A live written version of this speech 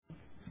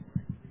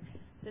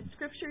The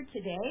scripture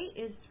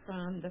today is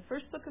from the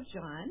first book of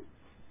John,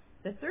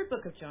 the third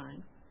book of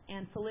John,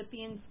 and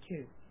Philippians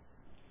 2.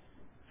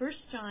 1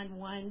 John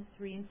 1,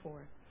 3 and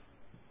 4.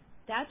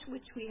 That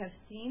which we have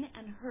seen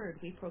and heard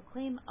we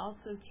proclaim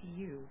also to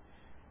you,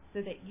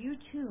 so that you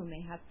too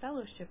may have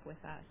fellowship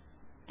with us.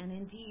 And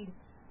indeed,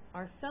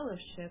 our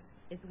fellowship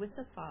is with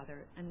the Father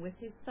and with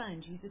his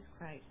Son, Jesus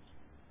Christ.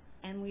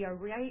 And we are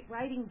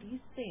writing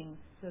these things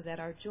so that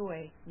our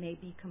joy may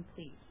be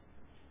complete.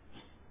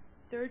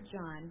 3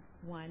 John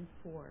 1,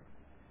 4.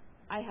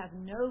 I have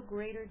no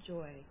greater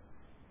joy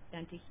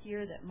than to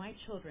hear that my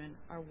children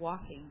are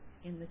walking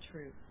in the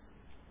truth.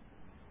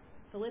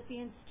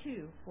 Philippians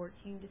 2,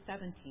 14 to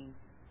 17.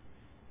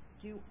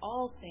 Do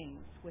all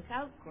things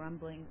without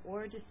grumbling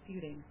or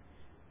disputing,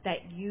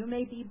 that you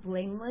may be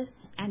blameless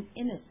and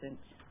innocent,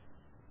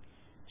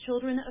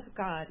 children of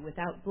God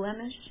without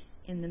blemish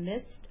in the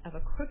midst of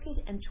a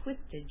crooked and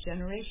twisted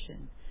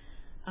generation,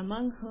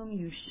 among whom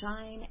you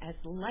shine as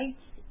lights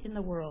in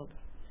the world,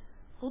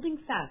 holding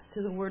fast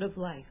to the word of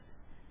life,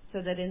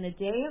 so that in the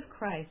day of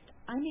Christ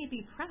I may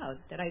be proud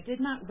that I did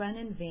not run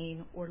in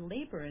vain or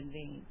labor in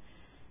vain.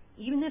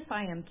 Even if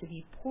I am to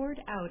be poured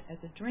out as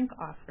a drink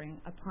offering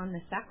upon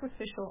the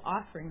sacrificial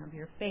offering of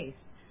your faith,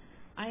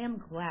 I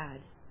am glad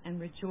and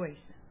rejoice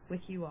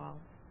with you all.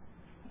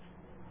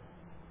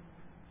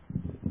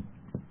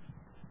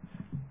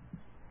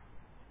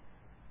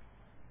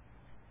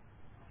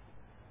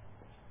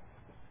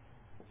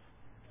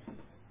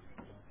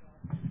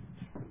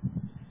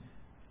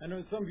 I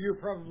know some of you are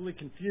probably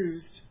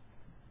confused.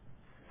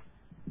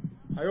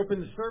 I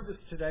opened the service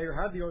today, or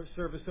had the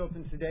service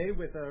open today,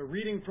 with a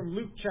reading from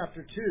Luke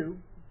chapter 2,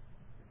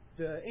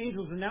 the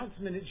angel's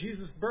announcement at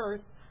Jesus'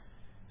 birth.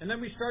 And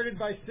then we started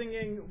by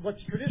singing what's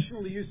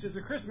traditionally used as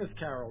a Christmas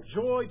carol,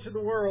 Joy to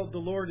the World, the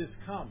Lord is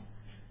Come.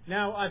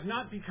 Now, I've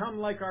not become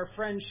like our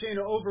friend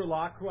Shana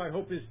Overlock, who I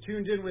hope is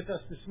tuned in with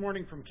us this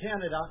morning from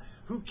Canada,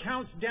 who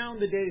counts down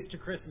the days to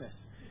Christmas.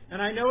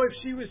 And I know if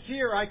she was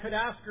here, I could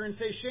ask her and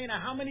say, Shana,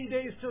 how many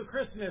days till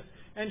Christmas?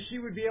 And she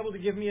would be able to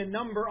give me a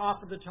number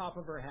off of the top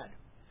of her head.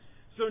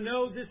 So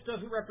no, this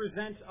doesn't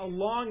represent a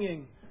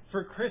longing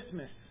for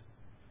Christmas.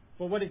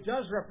 But what it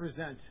does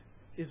represent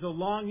is a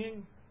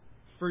longing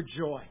for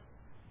joy.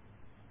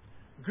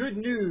 Good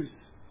news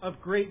of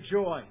great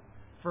joy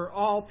for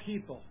all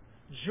people.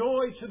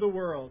 Joy to the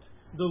world.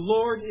 The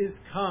Lord is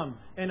come.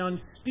 An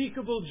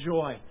unspeakable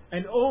joy.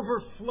 An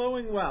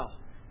overflowing well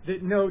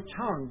that no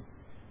tongue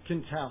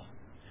can tell.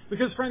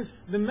 Because, friends,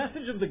 the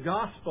message of the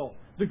gospel,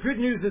 the good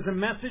news, is a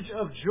message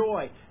of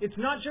joy. It's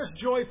not just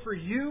joy for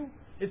you.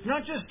 It's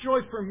not just joy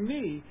for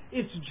me.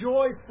 It's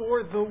joy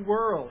for the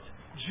world.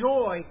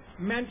 Joy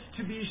meant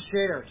to be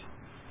shared.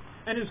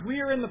 And as we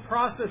are in the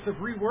process of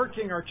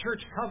reworking our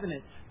church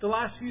covenant, the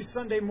last few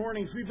Sunday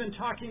mornings, we've been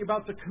talking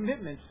about the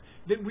commitments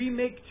that we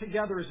make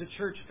together as a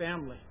church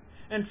family.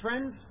 And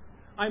friends,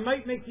 I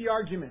might make the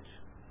argument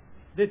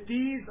that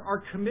these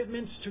are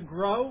commitments to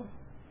grow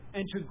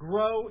and to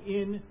grow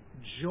in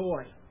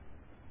joy.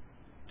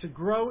 To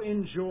grow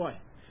in joy.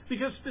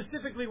 Because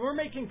specifically, we're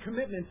making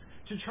commitments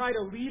to try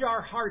to lead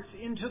our hearts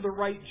into the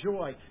right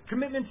joy.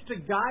 Commitments to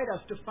guide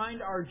us to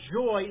find our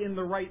joy in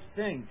the right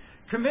thing.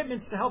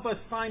 Commitments to help us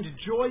find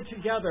joy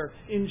together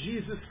in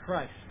Jesus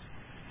Christ.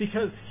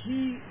 Because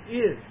He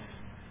is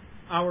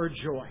our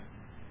joy.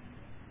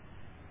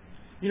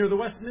 You know, the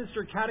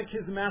Westminster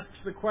Catechism asks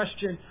the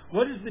question,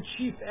 what is the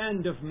chief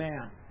end of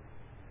man?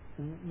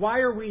 Why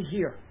are we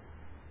here?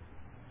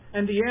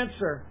 And the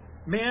answer,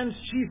 man's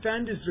chief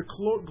end is to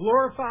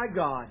glorify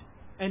God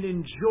and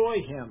enjoy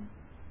Him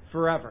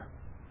forever.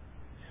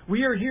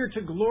 We are here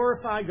to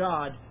glorify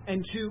God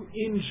and to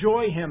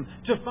enjoy Him,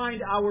 to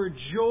find our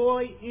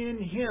joy in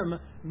Him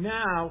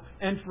now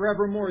and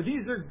forevermore.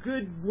 These are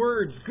good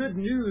words, good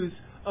news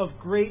of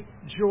great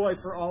joy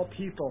for all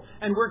people.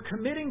 And we're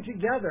committing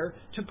together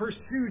to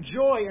pursue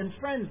joy. And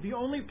friends, the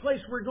only place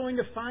we're going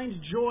to find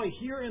joy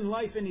here in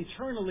life and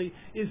eternally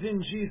is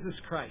in Jesus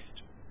Christ.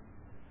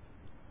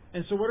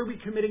 And so what are we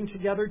committing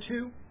together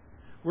to?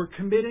 We're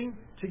committing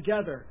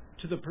together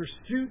to the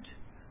pursuit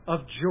of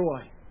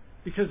joy.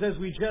 Because as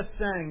we just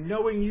sang,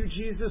 knowing you,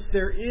 Jesus,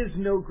 there is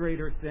no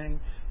greater thing.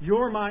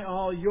 You're my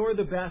all. You're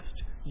the best.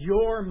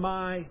 You're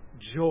my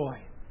joy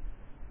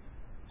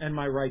and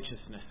my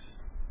righteousness.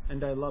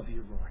 And I love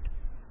you, Lord.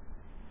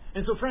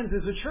 And so, friends,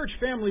 as a church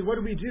family, what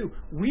do?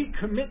 We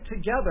commit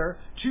together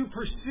to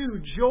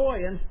pursue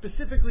joy, and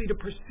specifically to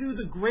pursue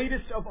the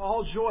greatest of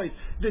all joys,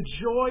 the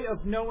joy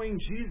of knowing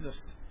Jesus.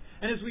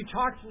 And as we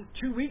talked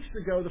 2 weeks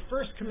ago, the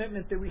first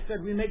commitment that we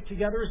said we make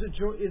together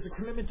is a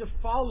commitment to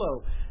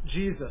follow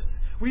Jesus.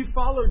 We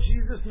follow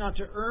Jesus not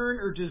to earn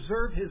or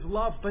deserve His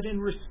love, but in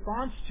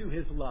response to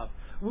His love.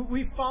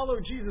 We follow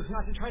Jesus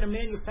not to try to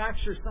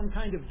manufacture some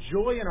kind of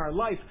joy in our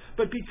life,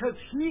 but because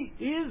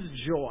He is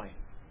joy.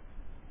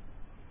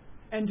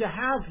 And to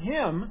have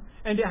Him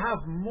and to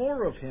have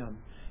more of Him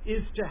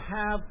is to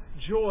have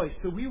joy.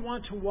 So we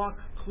want to walk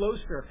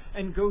closer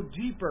and go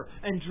deeper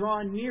and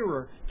draw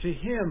nearer to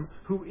Him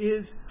who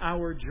is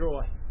our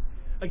joy.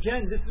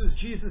 Again, this is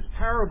Jesus'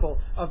 parable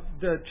of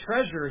the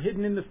treasure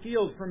hidden in the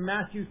field from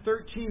Matthew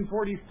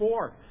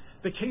 13:44.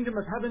 The kingdom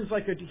of heaven is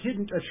like a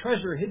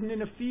treasure hidden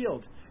in a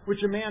field, which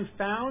a man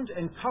found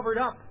and covered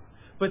up.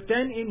 But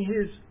then in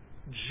his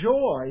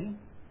joy,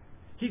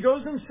 he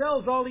goes and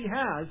sells all he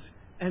has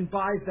and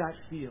buys that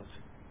field.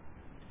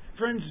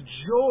 Friends,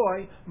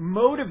 joy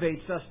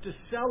motivates us to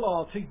sell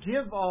all, to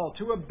give all,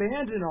 to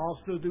abandon all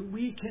so that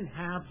we can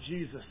have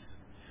Jesus.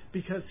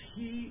 Because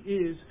He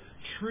is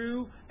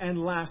true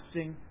and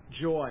lasting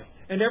joy.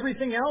 And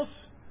everything else,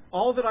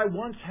 all that I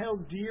once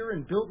held dear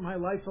and built my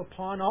life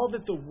upon, all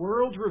that the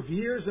world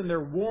reveres and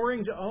they're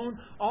warring to own,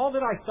 all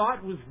that I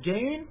thought was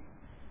gain,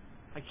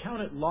 I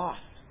count it loss.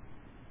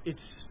 It's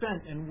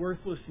spent and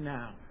worthless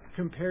now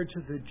compared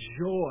to the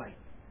joy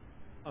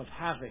of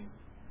having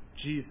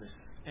Jesus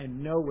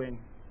and knowing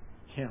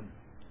Him.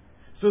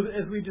 So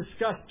as we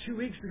discussed 2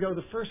 weeks ago,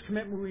 the first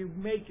commitment we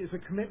make is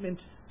a commitment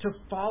to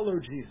follow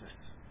Jesus,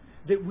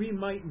 that we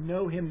might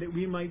know Him, that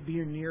we might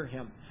be near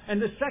Him.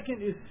 And the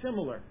second is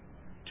similar,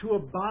 to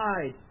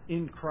abide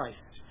in Christ.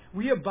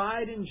 We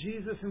abide in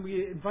Jesus and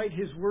we invite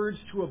His words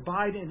to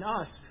abide in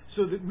us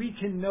so that we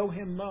can know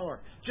Him more.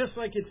 Just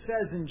like it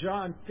says in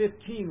John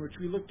 15, which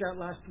we looked at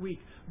last week,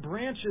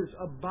 branches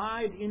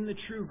abide in the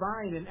true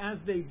vine, and as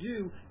they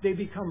do, they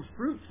become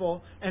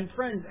fruitful. And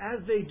friends,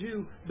 as they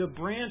do, the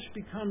branch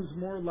becomes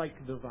more like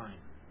the vine.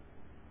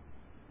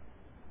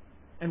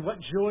 And what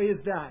joy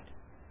is that?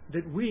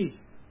 That we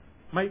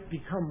might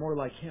become more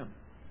like Him.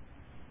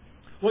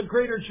 What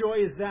greater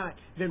joy is that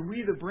than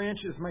we, the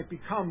branches, might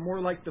become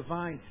more like the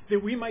vine,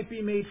 that we might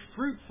be made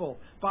fruitful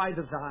by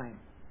the vine.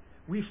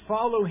 We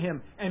follow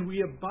Him and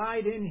we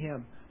abide in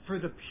Him for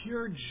the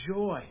pure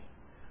joy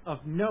of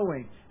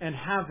knowing and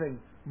having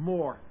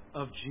more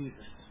of Jesus.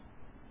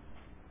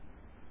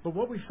 But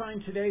what we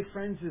find today,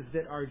 friends, is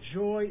that our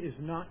joy is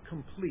not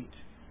complete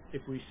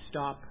if we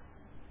stop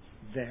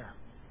there.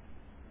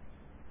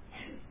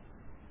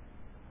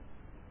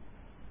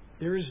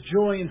 There is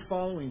joy in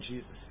following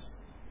Jesus.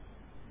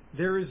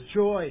 There is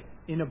joy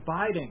in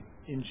abiding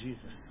in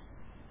Jesus.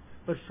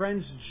 But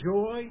friends,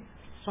 joy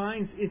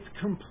finds its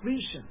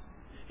completion.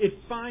 It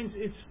finds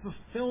its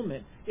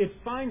fulfillment. It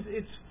finds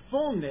its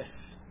fullness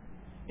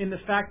in the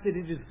fact that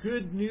it is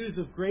good news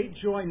of great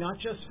joy, not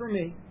just for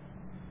me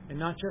and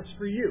not just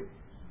for you,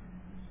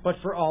 but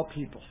for all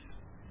peoples.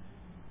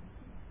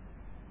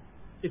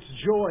 It's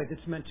joy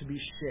that's meant to be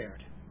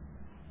shared.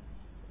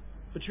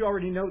 But you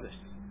already know this.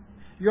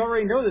 You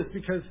already know this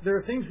because there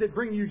are things that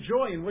bring you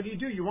joy, and what do?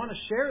 You want to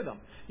share them.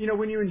 You know,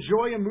 when you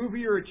enjoy a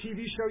movie or a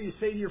TV show, you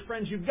say to your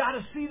friends, you've got to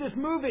see this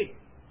movie.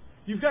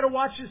 You've got to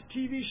watch this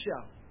TV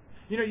show.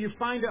 You know, you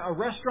find a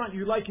restaurant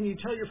you like and you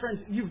tell your friends,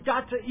 you've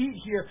got to eat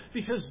here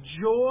because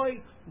joy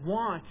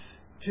wants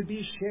to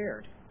be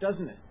shared,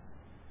 doesn't it?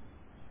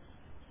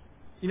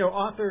 You know,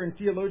 author and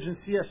theologian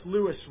C.S.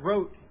 Lewis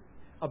wrote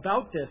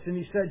about this, and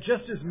he said,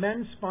 just as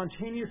men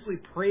spontaneously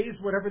praise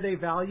whatever they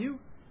value,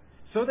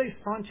 so they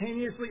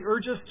spontaneously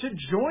urge us to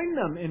join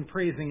them in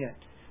praising it.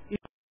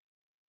 It's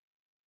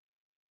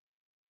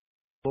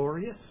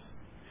glorious.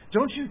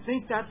 Don't you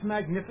think that's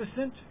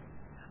magnificent?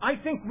 I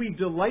think we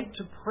delight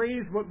to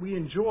praise what we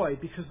enjoy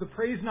because the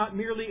praise not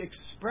merely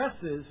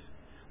expresses,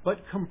 but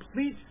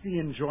completes the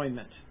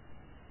enjoyment.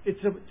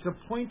 It's a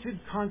pointed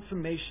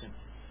consummation.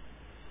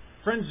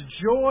 Friends,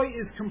 joy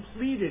is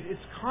completed.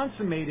 It's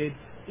consummated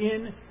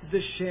in the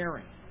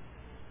sharing.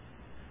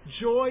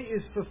 Joy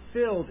is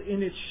fulfilled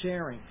in its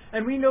sharing.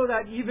 And we know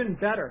that even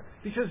better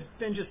because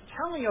than just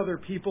telling other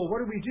people,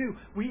 what do?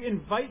 We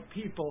invite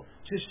people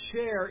to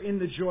share in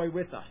the joy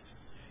with us.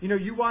 You know,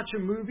 you watch a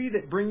movie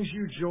that brings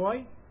you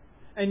joy,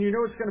 and you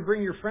know it's going to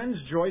bring your friends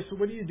joy, so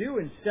what do?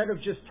 Instead of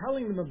just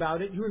telling them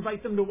about it, you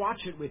invite them to watch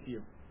it with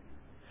you.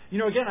 You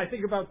know, again, I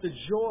think about the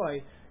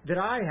joy that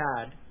I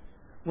had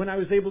when I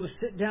was able to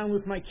sit down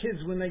with my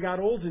kids when they got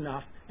old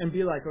enough and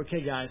be like,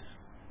 okay, guys,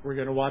 we're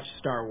going to watch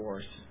Star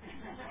Wars.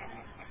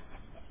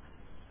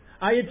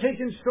 I had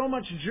taken so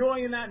much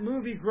joy in that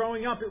movie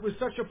growing up. It was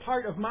such a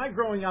part of my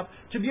growing up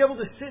to be able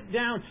to sit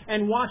down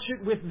and watch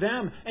it with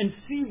them and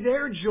see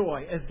their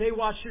joy as they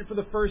watched it for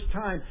the first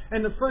time.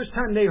 And the first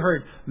time they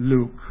heard,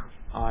 Luke,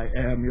 I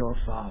am your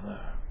father.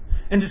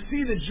 And to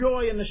see the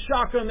joy and the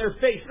shock on their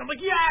face. And I'm like,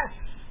 yes!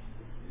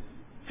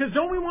 Because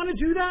don't we want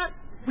to do that?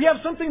 We have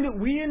something that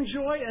we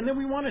enjoy and then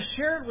we want to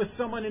share it with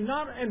someone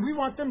and we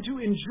want them to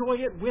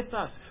enjoy it with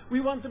us.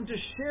 We want them to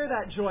share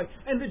that joy.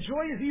 And the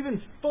joy is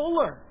even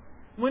fuller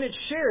when it's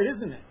shared,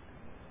 isn't it?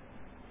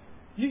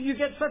 You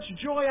get such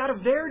joy out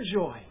of their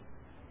joy.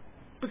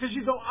 Because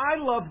you go, I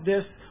love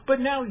this, but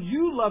now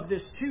you love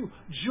this too.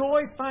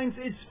 Joy finds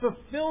its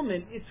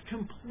fulfillment, its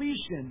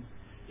completion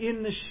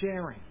in the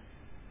sharing.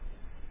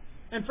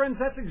 And friends,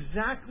 that's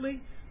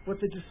exactly what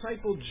the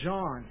disciple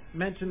John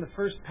meant in the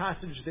first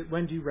passage that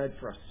Wendy read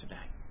for us today.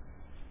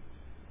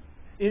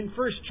 In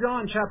 1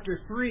 John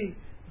chapter 3,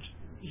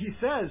 he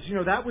says, you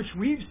know, that which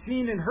we've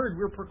seen and heard,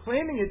 we're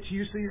proclaiming it to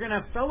you so you're going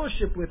to have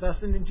fellowship with us.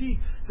 And indeed,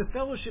 the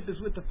fellowship is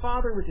with the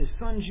Father, with His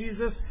Son,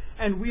 Jesus.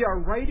 And we are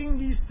writing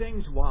these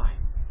things, why?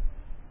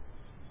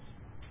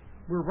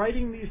 we're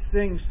writing these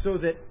things so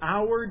that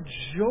our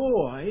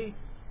joy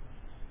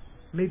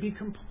may be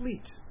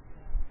complete.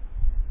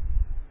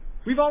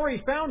 We've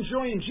already found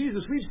joy in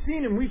Jesus. We've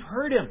seen Him. We've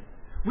heard Him.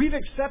 We've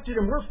accepted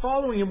Him. We're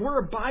following Him. We're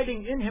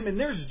abiding in Him. And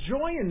there's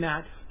joy in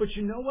that. But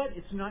you know what?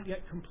 It's not yet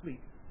complete.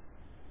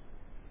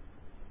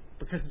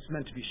 Because it's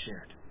meant to be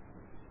shared.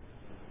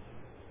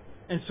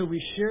 And so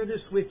we share this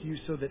with you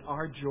so that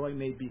our joy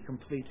may be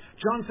complete.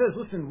 John says,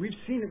 listen, we've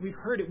seen it, we've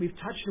heard it, we've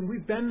touched Him,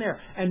 we've been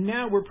there, and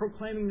now we're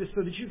proclaiming this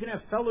so that you can have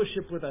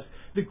fellowship with us.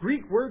 The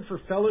Greek word for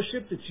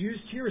fellowship that's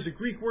used here is a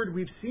Greek word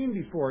we've seen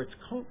before. It's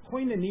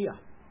koinonia.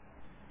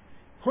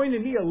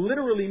 Koinonia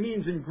literally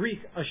means in Greek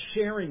a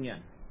sharing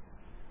in.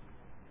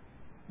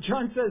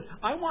 John says,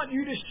 I want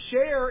you to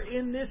share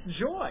in this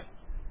joy.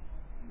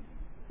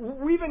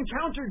 We've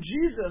encountered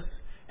Jesus,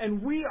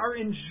 and we are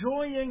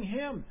enjoying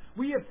Him.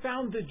 We have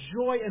found the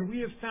joy and we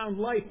have found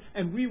life,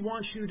 and we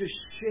want you to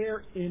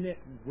share in it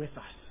with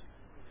us.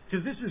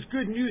 Because this is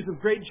good news of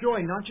great joy,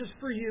 not just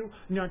for you,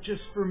 not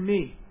just for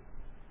me.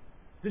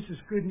 This is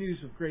good news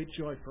of great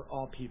joy for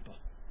all people,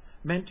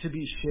 meant to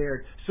be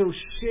shared. So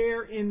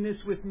share in this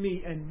with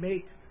me and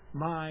make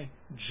my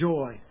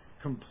joy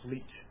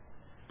complete.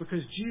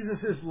 Because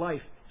Jesus is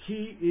life.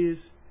 He is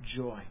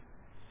joy.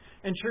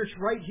 And church,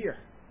 right here,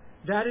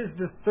 that is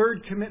the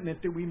third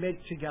commitment that we make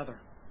together.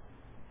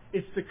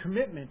 It's the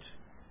commitment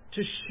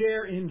to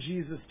share in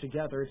Jesus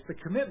together. It's the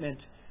commitment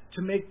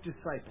to make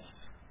disciples.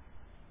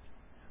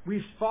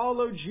 We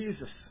follow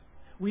Jesus.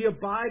 We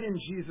abide in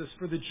Jesus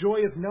for the joy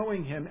of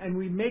knowing Him, and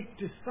we make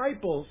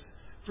disciples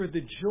for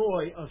the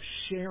joy of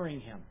sharing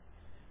Him,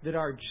 that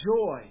our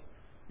joy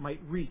might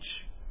reach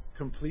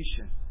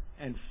completion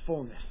and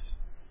fullness.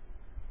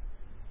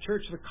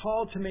 Church, the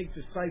call to make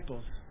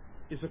disciples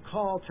is a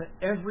call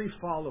to every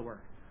follower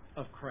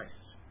of Christ.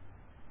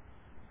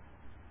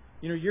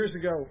 You know, years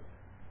ago,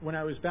 when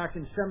I was back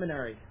in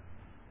seminary,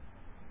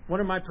 one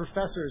of my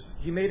professors,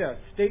 he made a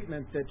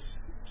statement that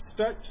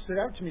stood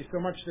out to me so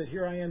much that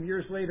here I am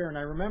years later, and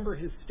I remember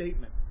his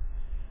statement.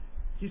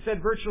 He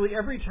said, virtually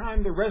every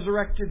time the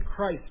resurrected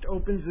Christ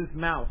opens His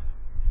mouth,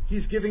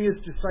 He's giving His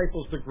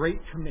disciples the Great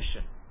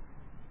Commission.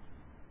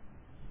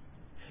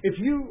 If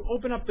you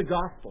open up the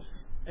Gospels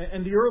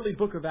and the early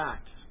book of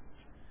Acts,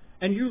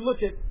 and you look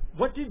at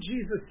what did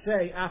Jesus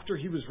say after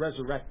He was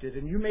resurrected,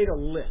 and you made a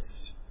list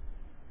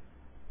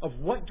of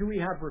what do we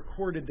have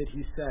recorded that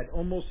He said,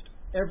 almost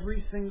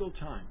every single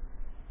time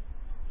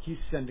He's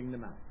sending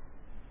them out.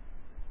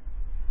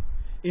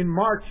 In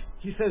Mark,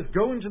 He says,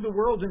 go into the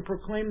world and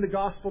proclaim the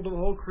gospel to the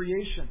whole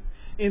creation.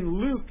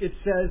 In Luke, it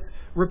says,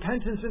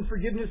 repentance and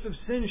forgiveness of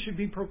sins should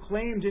be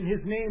proclaimed in His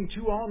name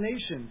to all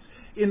nations.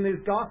 In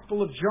the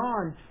Gospel of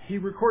John, he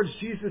records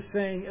Jesus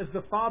saying, as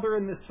the Father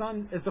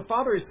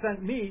has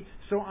sent me,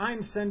 so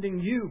I'm sending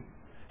you.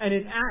 And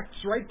in Acts,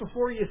 right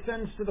before He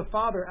ascends to the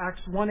Father,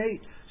 Acts 1:8,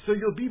 so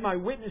you'll be my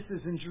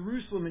witnesses in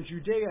Jerusalem and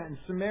Judea and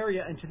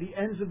Samaria and to the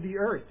ends of the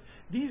earth.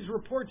 These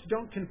reports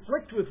don't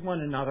conflict with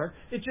one another.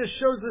 It just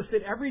shows us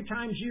that every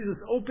time Jesus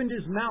opened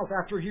His mouth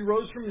after He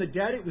rose from the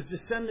dead, it was to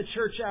send the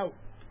church out.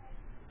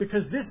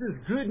 Because this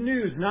is good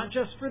news, not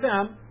just for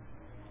them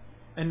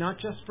and not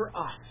just for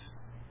us.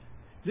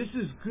 This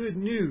is good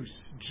news,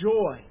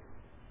 joy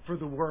for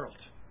the world.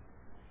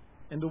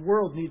 And the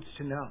world needs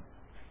to know.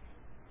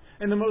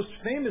 And the most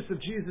famous of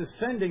Jesus'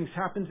 sendings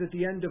happens at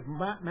the end of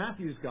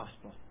Matthew's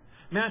Gospel.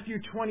 Matthew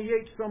 28,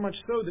 so much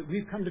so that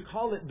we've come to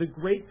call it the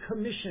Great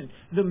Commission,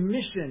 the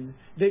mission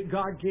that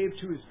God gave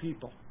to His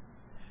people.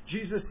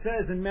 Jesus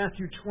says in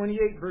Matthew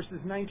 28, verses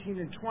 19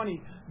 and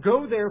 20,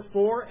 go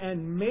therefore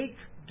and make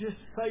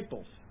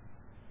disciples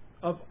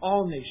of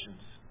all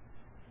nations,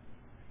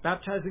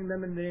 baptizing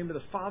them in the name of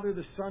the Father,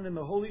 the Son, and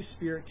the Holy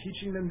Spirit,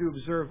 teaching them to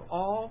observe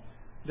all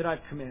that I've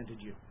commanded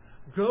you.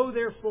 Go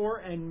therefore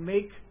and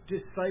make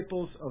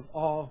disciples of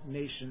all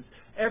nations.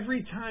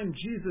 Every time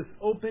Jesus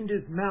opened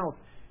His mouth,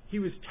 He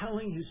was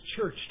telling His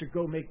church to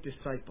go make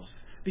disciples.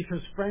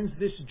 Because, friends,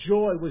 this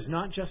joy was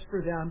not just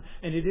for them,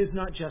 and it is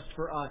not just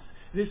for us.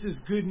 This is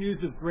good news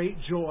of great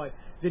joy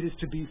that is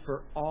to be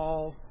for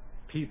all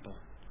people.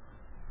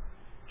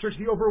 Church,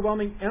 the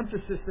overwhelming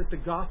emphasis that the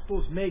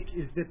Gospels make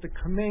is that the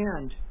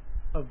command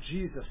of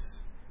Jesus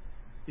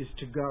is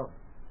to go.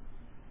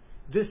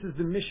 This is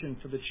the mission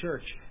for the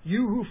church.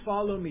 You who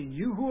follow me,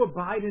 you who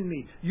abide in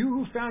me, you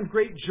who found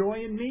great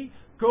joy in me,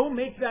 go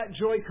make that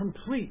joy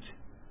complete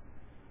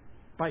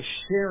by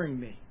sharing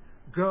me.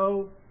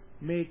 Go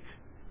make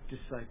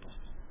disciples.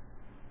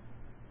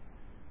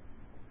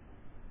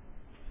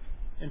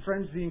 And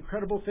friends, the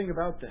incredible thing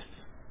about this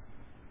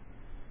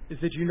is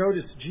that you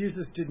notice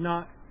Jesus did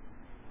not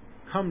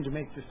come to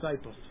make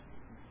disciples.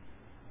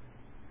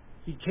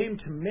 He came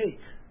to make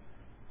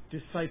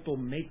disciple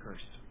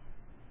makers.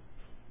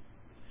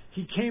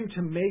 He came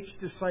to make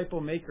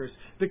disciple makers.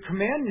 The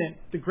commandment,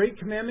 the Great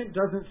Commandment,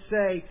 doesn't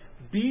say,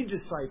 be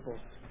disciples.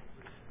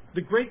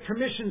 The Great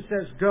Commission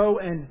says, go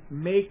and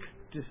make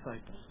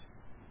disciples.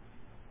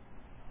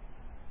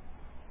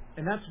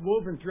 And that's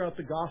woven throughout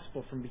the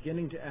Gospel from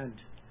beginning to end.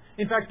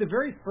 In fact, the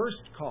very first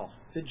call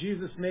that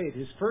Jesus made,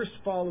 his first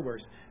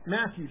followers,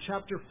 Matthew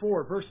chapter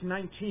 4, verse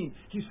 19,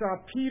 he saw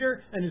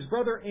Peter and his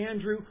brother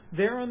Andrew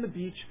there on the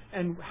beach,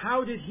 and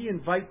how did he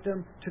invite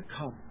them to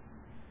come?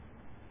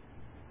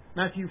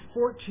 Matthew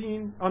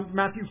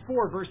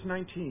 4, verse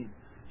 19,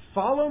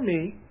 "Follow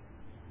me,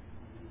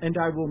 and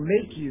I will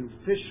make you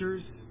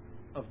fishers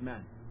of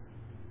men."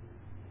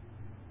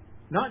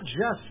 Not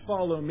just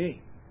follow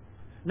me.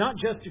 Not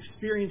just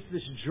experience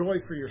this joy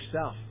for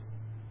yourself.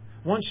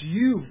 Once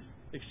you've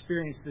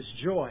experienced this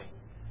joy,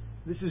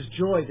 this is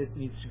joy that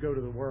needs to go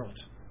to the world.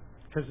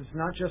 Because it's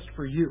not just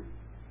for you.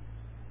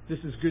 This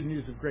is good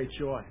news of great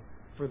joy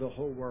for the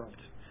whole world.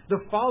 The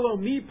follow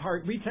me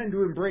part we tend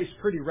to embrace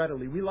pretty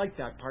readily. We like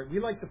that part. We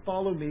like the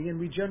follow me, and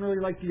we generally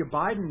like the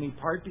abide in me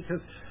part, because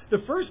the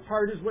first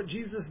part is what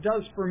Jesus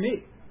does for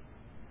me.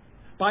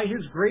 By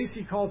His grace,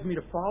 He calls me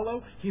to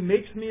follow. He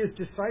makes me His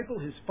disciple,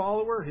 His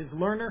follower, His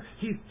learner.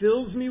 He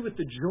fills me with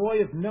the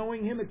joy of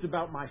knowing Him. It's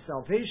about my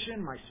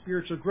salvation, my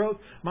spiritual growth,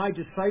 my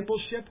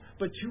discipleship.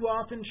 But too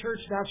often, church,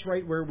 that's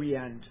right where we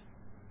end.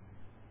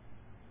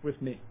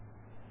 With me.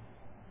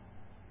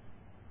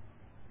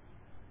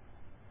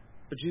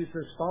 But Jesus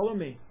says, follow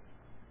me.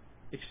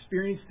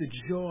 Experience the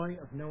joy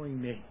of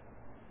knowing me.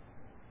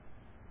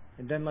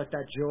 And then let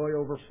that joy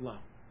overflow.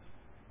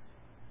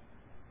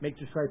 Make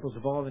disciples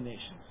of all the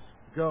nations.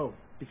 Go,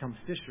 become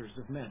fishers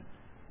of men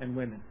and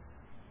women.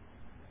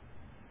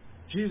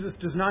 Jesus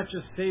does not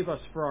just save us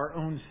for our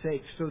own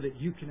sake so that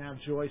you can have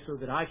joy, so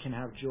that I can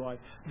have joy.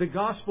 The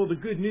gospel, the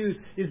good news,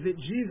 is that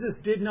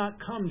Jesus did not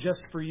come just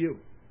for you.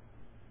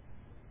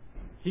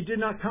 He did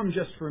not come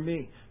just for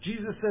me.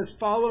 Jesus says,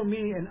 follow me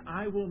and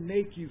I will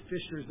make you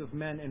fishers of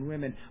men and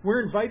women.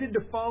 We're invited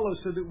to follow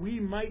so that we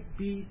might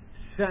be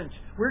sent.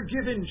 We're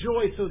given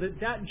joy so that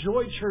that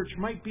joy, church,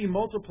 might be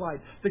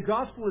multiplied. The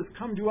gospel has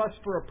come to us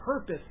for a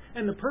purpose,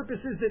 and the purpose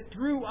is that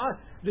through us,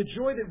 the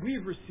joy that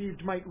we've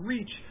received might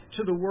reach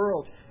to the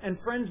world. And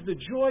friends, the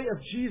joy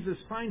of Jesus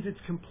finds its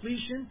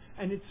completion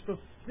and its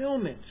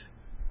fulfillment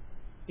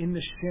in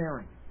the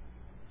sharing.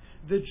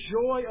 The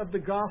joy of the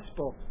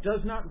gospel does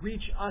not reach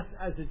us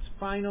as its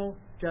final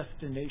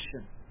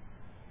destination.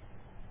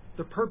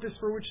 The purpose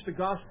for which the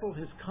gospel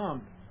has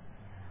come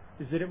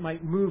is that it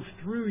might move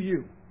through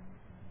you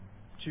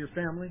to your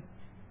family,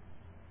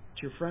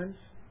 to your friends,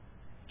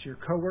 to your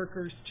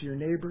coworkers, to your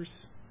neighbors,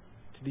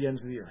 to the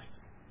ends of the earth.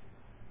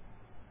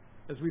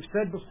 As we've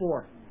said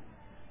before,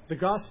 the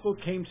gospel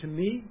came to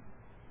me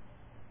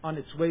on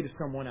its way to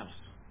someone else.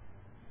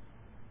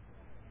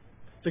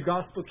 The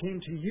gospel came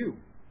to you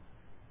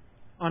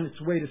on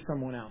its way to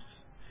someone else.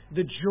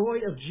 The joy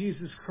of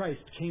Jesus Christ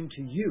came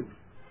to you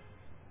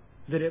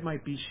that it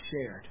might be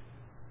shared.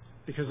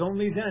 Because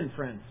only then,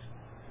 friends,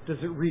 does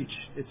it reach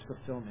its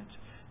fulfillment.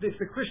 If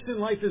the Christian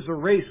life is a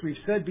race, we've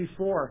said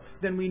before,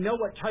 then we know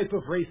what type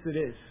of race it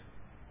is.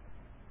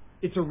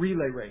 It's a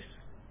relay race.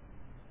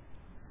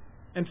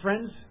 And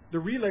friends, the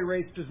relay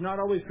race does not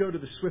always go to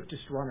the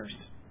swiftest runners.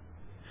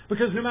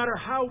 Because no matter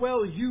how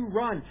well you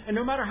run, and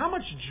no matter how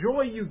much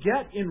joy you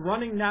get in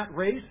running that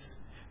race,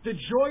 the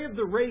joy of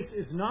the race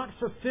is not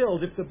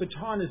fulfilled if the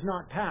baton is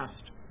not passed.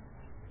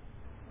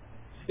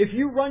 If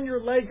you run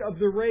your leg of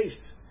the race,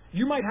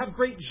 you might have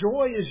great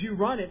joy as you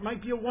run. It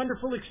might be a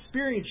wonderful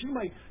experience.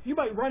 You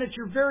might run at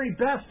your very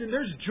best, and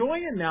there's joy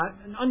in that,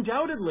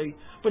 undoubtedly.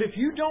 But if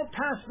you don't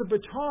pass the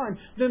baton,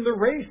 then the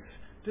race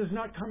does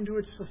not come to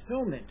its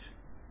fulfillment.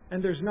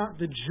 And there's not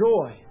the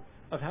joy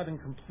of having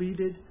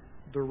completed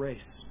the race.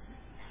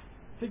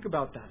 Think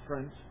about that,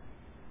 friends.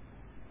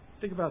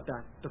 Think about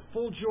that. The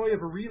full joy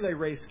of a relay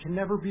race can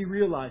never be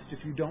realized if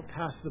you don't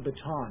pass the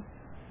baton.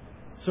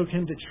 So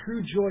can the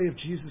true joy of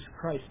Jesus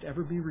Christ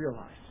ever be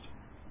realized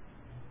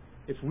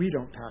if we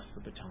don't pass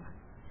the baton?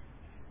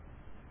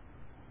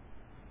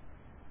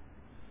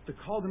 The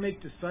call to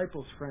make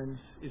disciples, friends,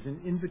 is an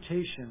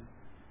invitation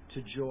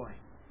to joy.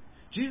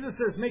 Jesus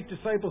says make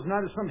disciples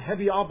not as some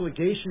heavy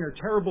obligation or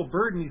terrible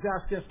burden He's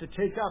asked us to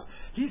take up.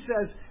 He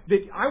says that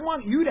I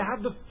want you to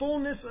have the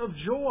fullness of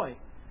joy.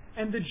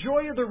 And the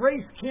joy of the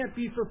race can't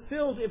be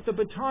fulfilled if the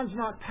baton's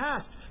not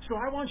passed. So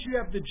I want you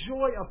to have the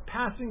joy of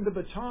passing the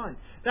baton.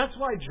 That's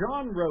why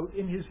John wrote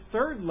in his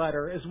third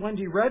letter, as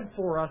Wendy read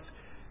for us,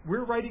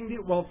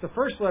 the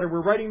first letter,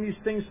 we're writing these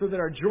things so that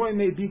our joy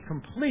may be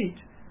complete.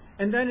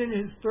 And then in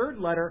his third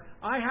letter,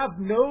 I have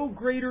no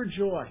greater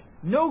joy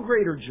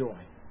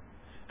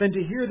than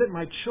to hear that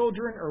my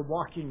children are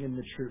walking in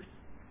the truth.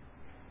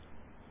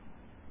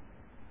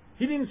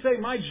 He didn't say,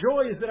 my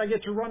joy is that I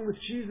get to run with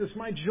Jesus.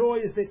 My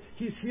joy is that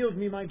He's healed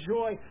me. My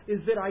joy is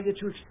that I get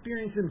to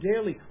experience Him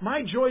daily.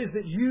 My joy is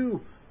that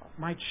you,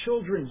 my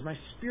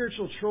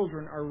spiritual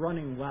children, are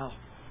running well.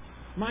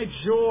 My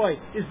joy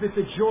is that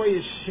the joy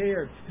is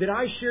shared. That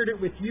I shared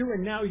it with you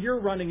and now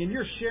you're running and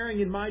you're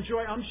sharing in my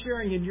joy. I'm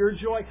sharing in your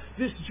joy.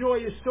 This joy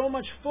is so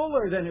much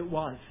fuller than it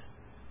was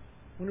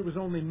when it was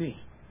only me.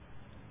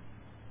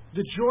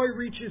 The joy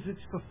reaches its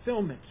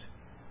fulfillment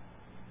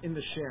in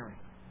the sharing.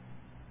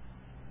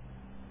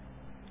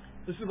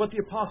 This is what the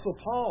Apostle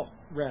Paul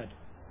read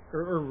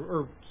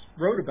or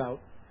wrote about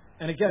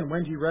And again,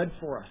 Wendy read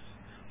for us.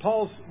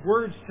 Paul's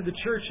words to the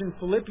church in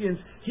Philippians,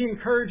 he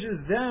encourages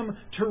them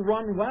to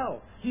run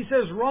well. He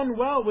says, run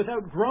well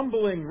without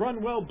grumbling,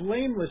 run well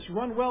blameless,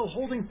 run well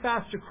holding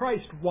fast to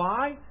Christ.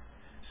 Why?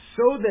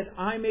 So that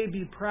I may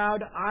be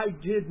proud, I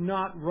did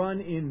not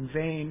run in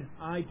vain.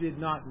 I did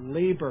not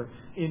labor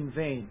in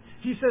vain.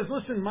 He says,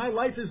 listen, my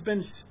life has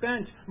been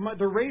spent.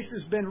 The race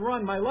has been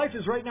run. My life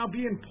is right now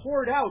being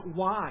poured out.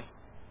 Why?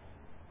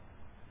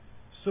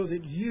 So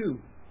that you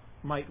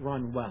might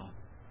run well.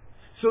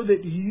 So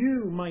that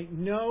you might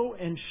know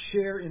and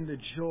share in the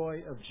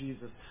joy of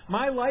Jesus.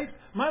 My life's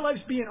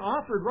being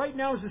offered right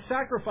now as a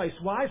sacrifice.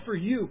 Why? For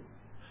you.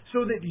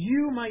 So that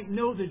you might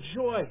know the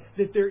joy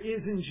that there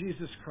is in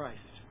Jesus Christ.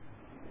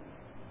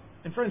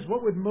 And friends,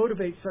 what would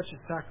motivate such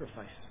a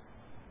sacrifice?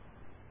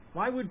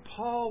 Why would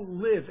Paul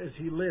live as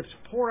he lived,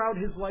 pour out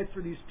his life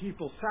for these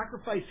people,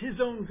 sacrifice his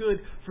own good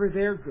for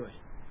their good?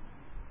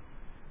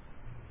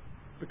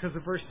 Because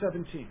of verse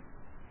 17.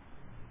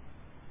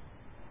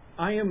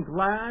 I am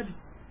glad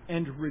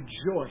and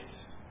rejoice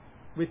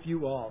with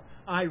you all.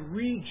 I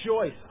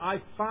rejoice. I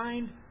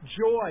find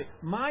joy.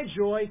 My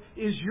joy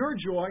is your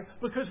joy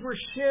because we're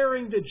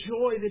sharing the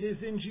joy that is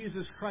in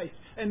Jesus Christ.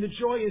 And the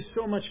joy is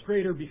so much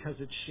greater because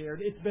it's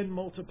shared. It's been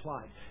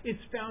multiplied. It's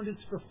found its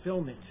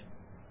fulfillment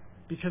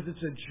because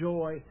it's a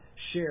joy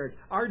shared.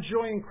 Our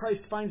joy in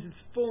Christ finds its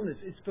fullness,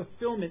 its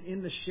fulfillment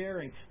in the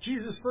sharing.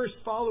 Jesus' first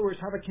followers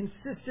have a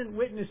consistent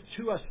witness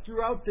to us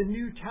throughout the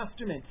New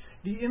Testament.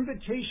 The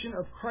invitation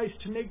of Christ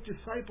to make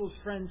disciples,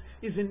 friends,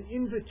 is an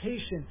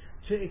invitation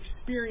to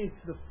experience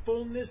the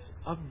fullness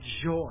of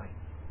joy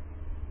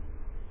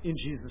in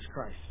Jesus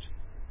Christ.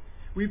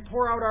 We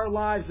pour out our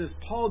lives as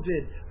Paul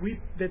did,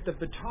 that the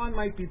baton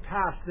might be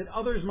passed, that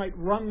others might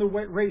run the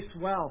race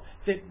well,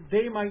 that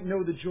they might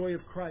know the joy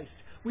of Christ.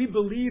 We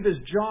believe, as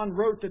John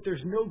wrote, that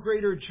there's no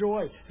greater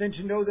joy than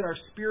to know that our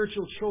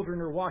spiritual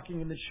children are walking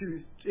in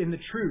the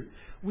truth.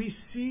 We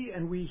see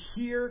and we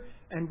hear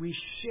and we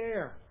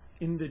share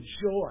in the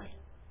joy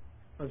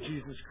of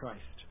Jesus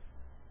Christ.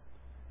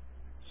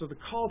 So the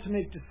call to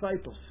make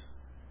disciples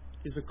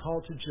is a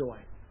call to joy.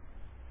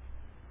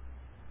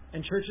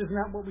 And church, isn't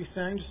that what we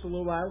sang just a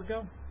little while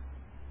ago?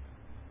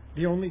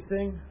 The only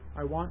thing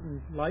I want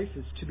in life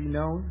is to be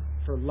known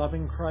for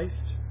loving Christ.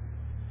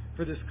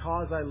 For this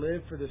cause I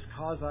live, for this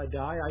cause I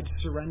die. I'd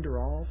surrender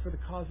all for the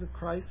cause of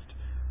Christ.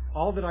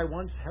 All that I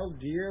once held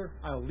dear,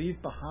 I'll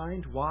leave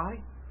behind.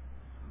 Why?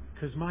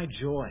 Because my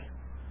joy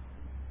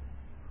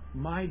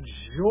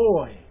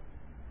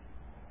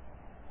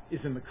is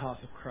in the cause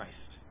of Christ.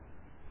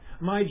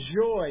 My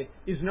joy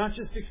is not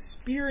just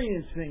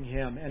experiencing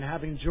Him and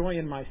having joy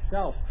in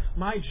myself.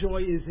 My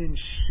joy is in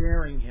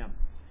sharing Him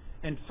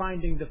and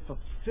finding the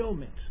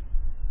fulfillment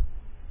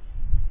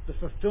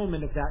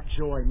of that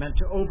joy, meant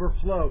to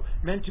overflow,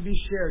 meant to be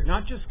shared.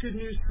 Not just good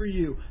news for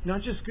you,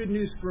 not just good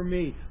news for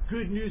me,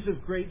 good news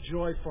of great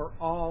joy for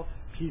all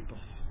people.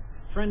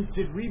 Friends,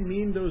 did we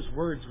mean those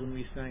words when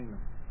we sang them?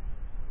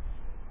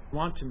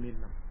 Want to mean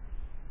them?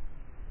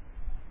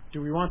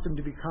 Do we want them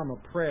to become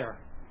a prayer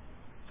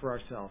for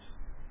ourselves?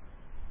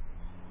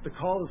 The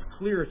call is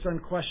clear, it's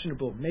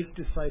unquestionable. Make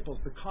disciples.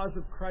 The cause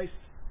of Christ,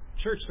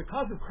 church, the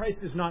cause of Christ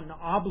is not an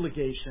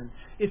obligation,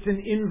 it's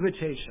an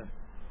invitation.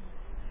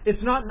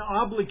 It's not an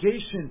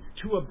obligation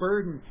to a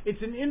burden.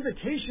 It's an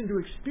invitation to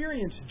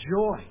experience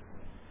joy.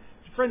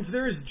 Friends,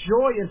 there is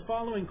joy in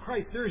following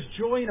Christ. There is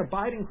joy in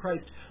abiding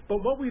Christ.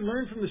 But what we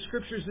learn from the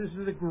Scriptures is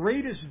that the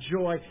greatest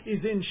joy is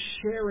in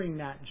sharing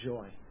that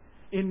joy,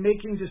 in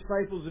making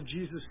disciples of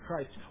Jesus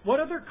Christ. What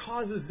other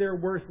cause is there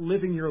worth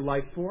living your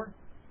life for?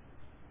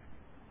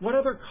 What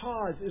other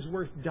cause is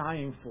worth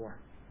dying for?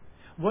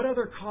 What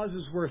other cause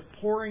is worth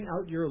pouring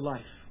out your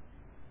life,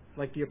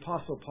 like the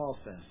Apostle Paul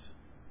says,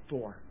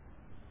 for?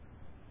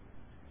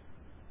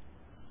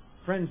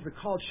 Friends, the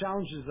call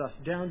challenges us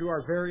down to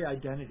our very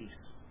identities.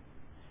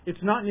 It's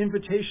not an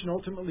invitation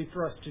ultimately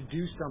for us to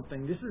do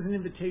something. This is an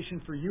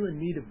invitation for you and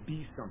me to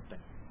be something.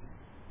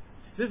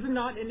 This is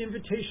not an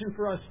invitation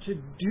for us to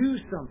do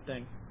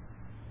something.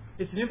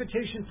 It's an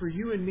invitation for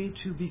you and me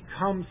to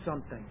become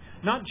something.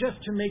 Not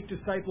just to make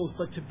disciples,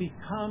 but to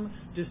become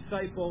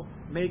disciple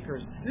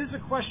makers. This is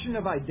a question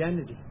of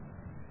identity.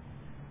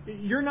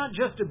 You're not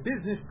just a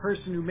business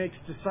person who makes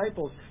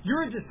disciples.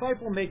 You're a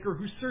disciple maker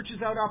who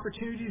searches out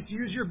opportunities to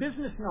use your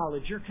business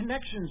knowledge, your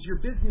connections, your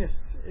business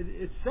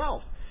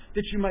itself,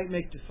 that you might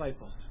make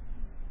disciples.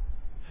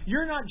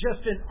 You're not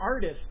just an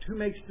artist who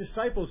makes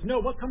disciples.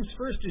 No, what comes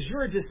first is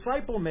you're a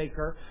disciple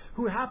maker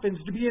who happens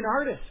to be an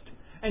artist.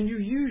 And you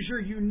use your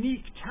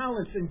unique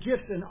talents and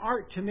gifts and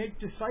art to make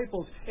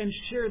disciples and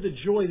share the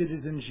joy that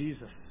is in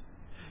Jesus.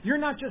 You're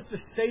not just a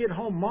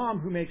stay-at-home mom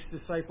who makes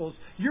disciples.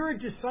 You're a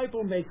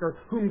disciple maker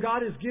whom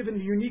God has given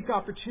the unique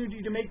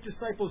opportunity to make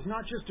disciples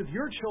not just of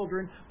your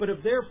children, but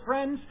of their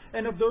friends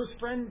and of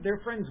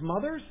their friends'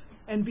 mothers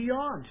and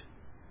beyond.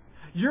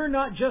 You're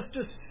not just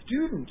a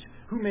student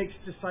who makes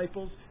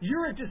disciples.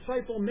 You're a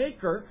disciple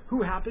maker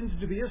who happens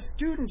to be a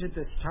student at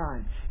this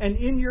time. And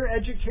in your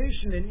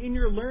education and in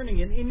your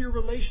learning and in your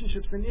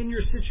relationships and in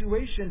your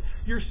situation,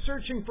 you're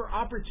searching for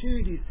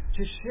opportunities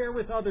to share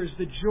with others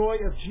the joy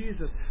of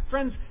Jesus.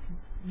 Friends,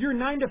 your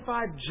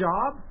 9-to-5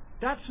 job,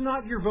 that's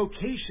not your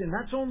vocation.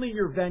 That's only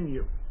your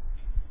venue.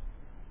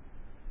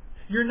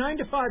 Your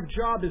 9-to-5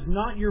 job is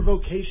not your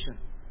vocation.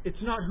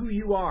 It's not who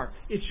you are.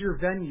 It's your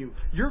venue.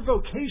 Your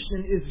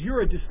vocation is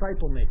you're a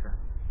disciple maker.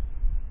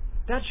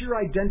 That's your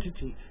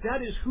identity.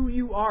 That is who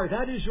you are.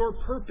 That is your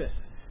purpose.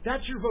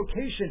 That's your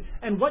vocation.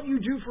 And what you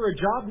do for a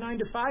job 9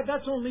 to 5,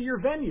 that's only your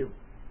venue.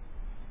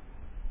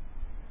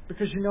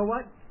 Because you know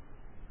what?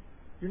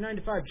 Your 9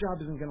 to 5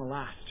 job isn't going to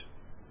last.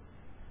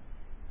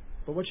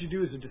 But what you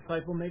do as a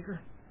disciple maker,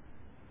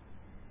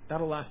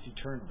 that'll last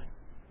eternally.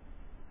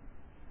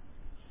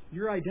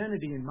 Your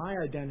identity and my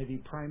identity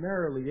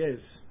primarily is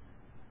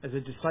as a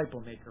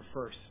disciple maker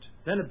first,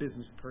 then a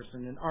business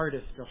person, an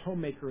artist, a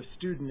homemaker, a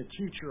student, a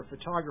teacher, a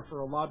photographer,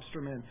 a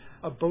lobsterman,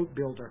 a boat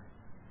builder.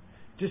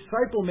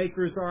 Disciple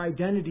maker is our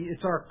identity,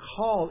 it's our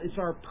call, it's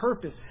our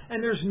purpose.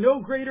 And there's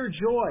no greater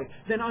joy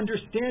than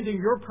understanding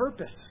your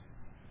purpose.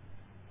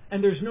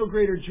 And there's no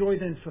greater joy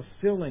than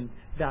fulfilling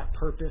that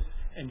purpose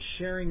and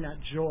sharing that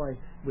joy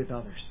with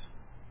others.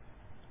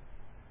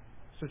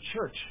 So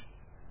church,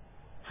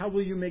 how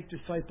will you make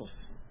disciples?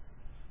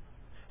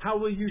 How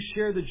will you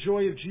share the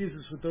joy of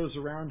Jesus with those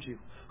around you?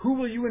 Who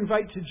will you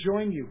invite to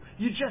join you?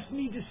 You just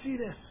need to see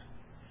this.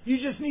 You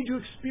just need to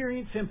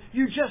experience Him.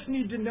 You just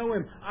need to know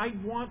Him. I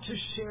want to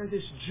share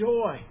this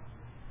joy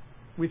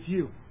with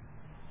you.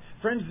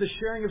 Friends, the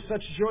sharing of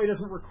such joy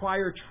doesn't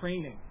require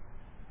training.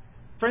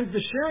 Friends,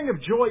 the sharing of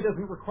joy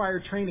doesn't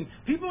require training.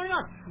 People are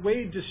not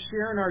swayed to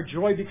share in our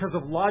joy because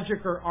of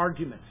logic or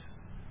arguments.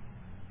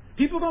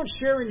 People don't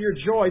share in your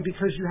joy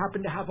because you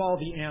happen to have all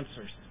the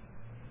answers.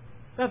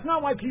 That's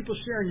not why people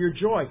share in your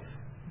joy.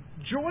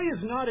 Joy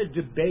is not a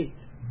debate.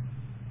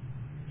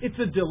 It's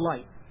a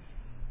delight.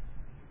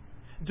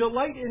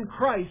 Delight in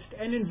Christ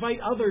and invite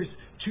others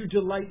to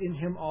delight in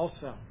Him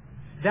also.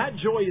 That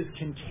joy is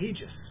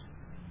contagious.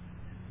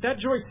 That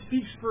joy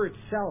speaks for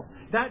itself.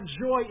 That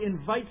joy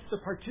invites the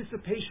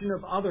participation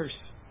of others.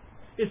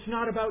 It's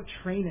not about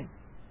training.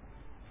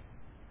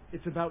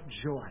 It's about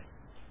joy.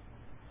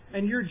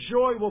 And your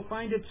joy will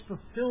find its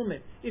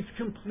fulfillment, its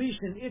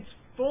completion, its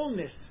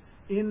fullness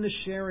in the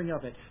sharing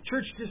of it.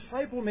 Church,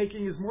 disciple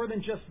making is more than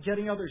just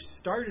getting others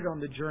started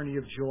on the journey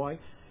of joy.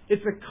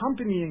 It's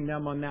accompanying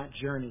them on that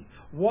journey,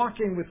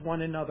 walking with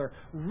one another,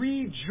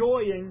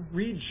 rejoicing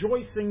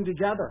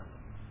together.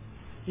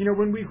 You know,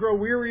 when we grow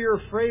weary or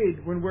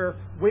afraid, when we're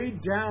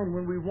weighed down,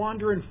 when we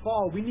wander and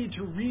fall, we need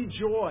to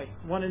rejoy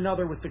one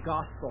another with the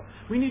gospel.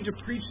 We need to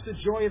preach the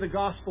joy of the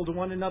gospel to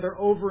one another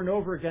over and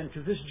over again,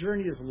 because this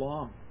journey is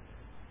long.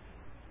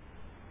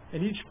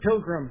 And each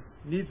pilgrim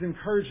needs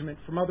encouragement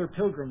from other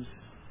pilgrims.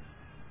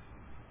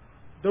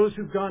 Those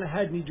who've gone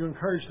ahead need to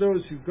encourage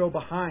those who go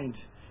behind.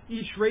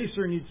 Each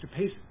racer needs to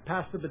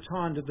pass the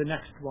baton to the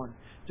next one.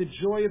 The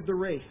joy of the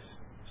race,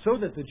 so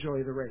that the joy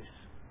of the race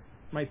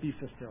might be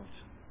fulfilled.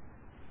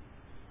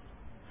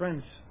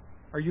 Friends,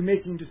 are you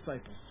making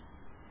disciples?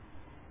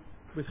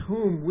 With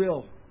whom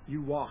will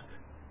you walk?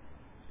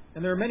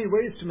 And there are many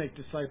ways to make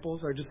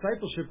disciples. Our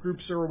discipleship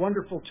groups are a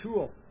wonderful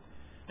tool.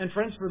 And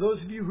friends, for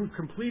those of you who've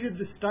completed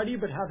the study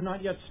but have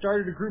not yet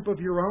started a group of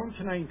your own,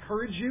 can I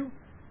encourage you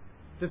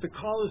that the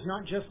call is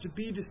not just to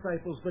be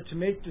disciples, but to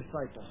make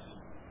disciples.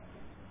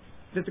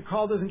 That the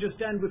call doesn't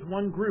just end with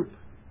one group,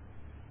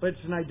 but it's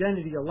an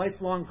identity, a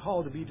lifelong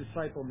call to be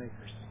disciple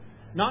makers.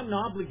 Not an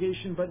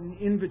obligation, but an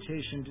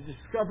invitation to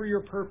discover your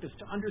purpose,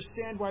 to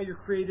understand why you're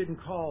created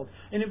and called.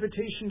 An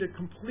invitation to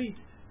complete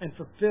and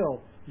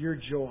fulfill your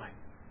joy.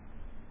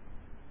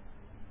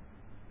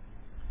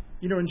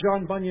 You know, in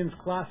John Bunyan's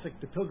classic,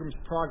 The Pilgrim's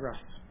Progress,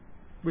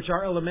 which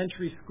our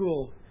elementary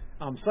school,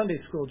 Sunday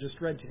school, just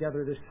read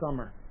together this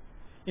summer,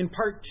 in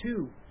part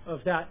 2 of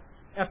that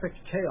epic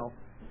tale,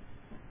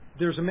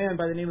 there's a man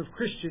by the name of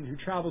Christian who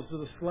travels to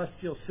the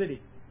celestial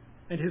city,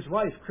 and his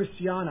wife,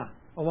 Christiana,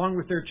 along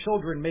with their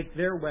children, make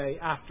their way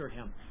after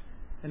him.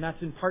 And that's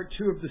in part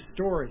 2 of the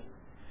story.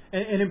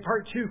 And in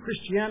part 2,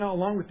 Christiana,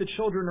 along with the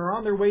children, are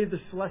on their way to the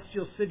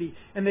celestial city,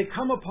 and they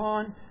come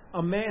upon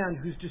a man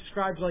who's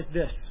described like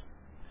this.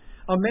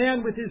 A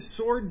man with his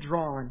sword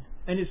drawn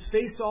and his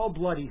face all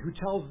bloody, who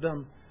tells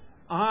them,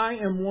 I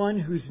am one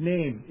whose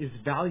name is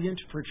Valiant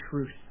for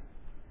Truth.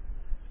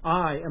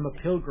 I am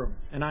a pilgrim,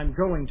 and I'm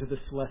going to the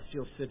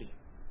celestial city.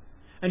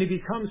 And he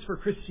becomes for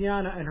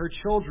Christiana and her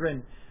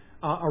children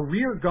a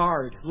rear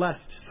guard, lest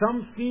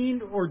some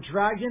fiend or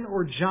dragon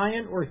or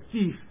giant or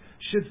thief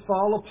should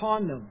fall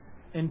upon them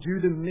and do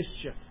them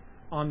mischief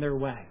on their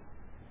way.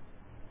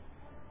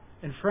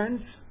 And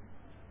friends,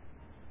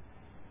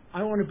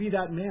 I want to be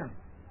that man.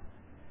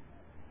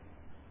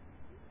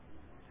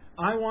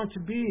 I want to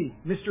be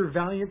Mr.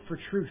 Valiant for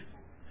Truth,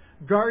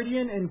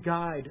 guardian and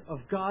guide of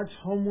God's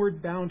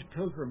homeward bound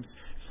pilgrims,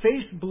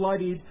 face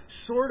bloodied,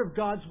 sword of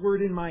God's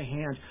Word in my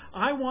hand.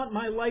 I want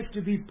my life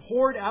to be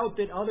poured out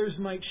that others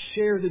might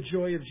share the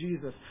joy of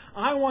Jesus.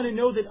 I want to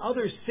know that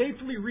others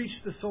safely reach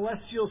the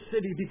celestial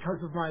city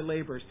because of my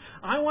labors.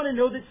 I want to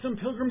know that some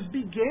pilgrims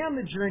began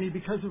the journey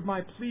because of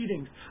my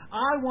pleadings.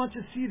 I want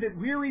to see that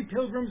weary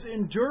pilgrims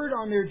endured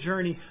on their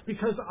journey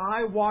because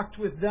I walked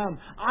with them.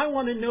 I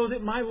want to know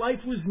that my life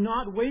was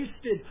not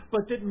wasted,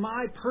 but that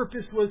my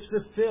purpose was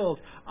fulfilled.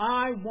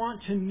 I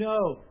want to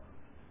know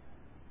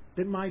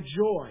that my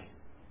joy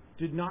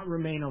did not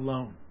remain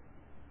alone,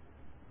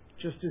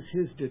 just as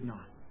his did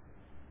not.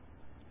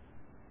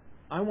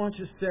 I want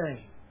to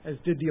say, as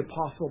did the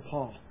Apostle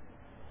Paul,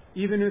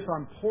 even if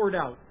I'm poured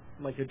out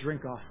like a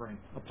drink offering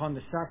upon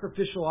the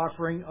sacrificial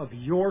offering of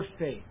your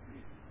faith,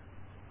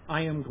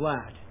 I am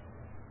glad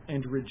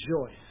and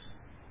rejoice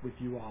with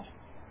you all.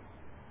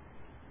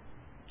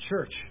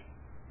 Church,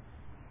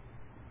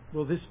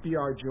 will this be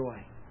our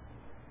joy?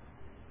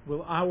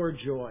 Will our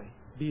joy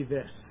be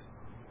this?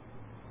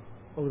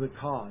 Oh, the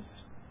cause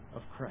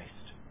of Christ.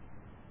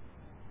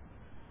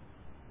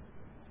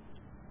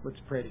 Let's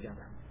pray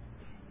together.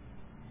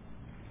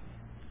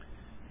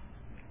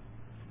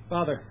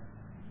 Father,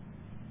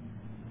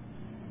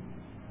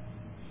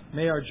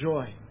 may our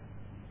joy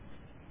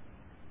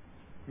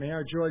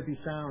be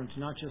found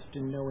not just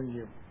in knowing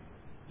you,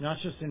 not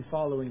just in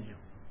following you,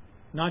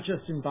 not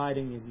just in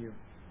abiding in you,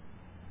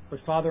 but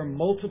Father,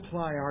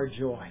 multiply our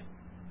joy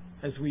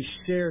as we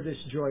share this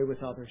joy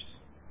with others.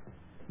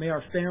 May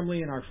our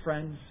family and our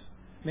friends,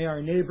 may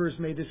our neighbors,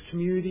 may this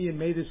community and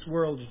may this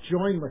world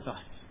join with us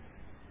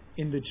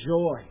in the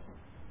joy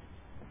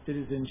that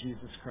is in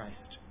Jesus Christ.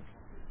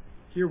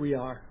 Here we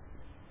are.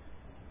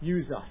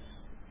 Use us.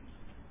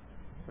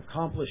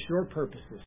 Accomplish your purposes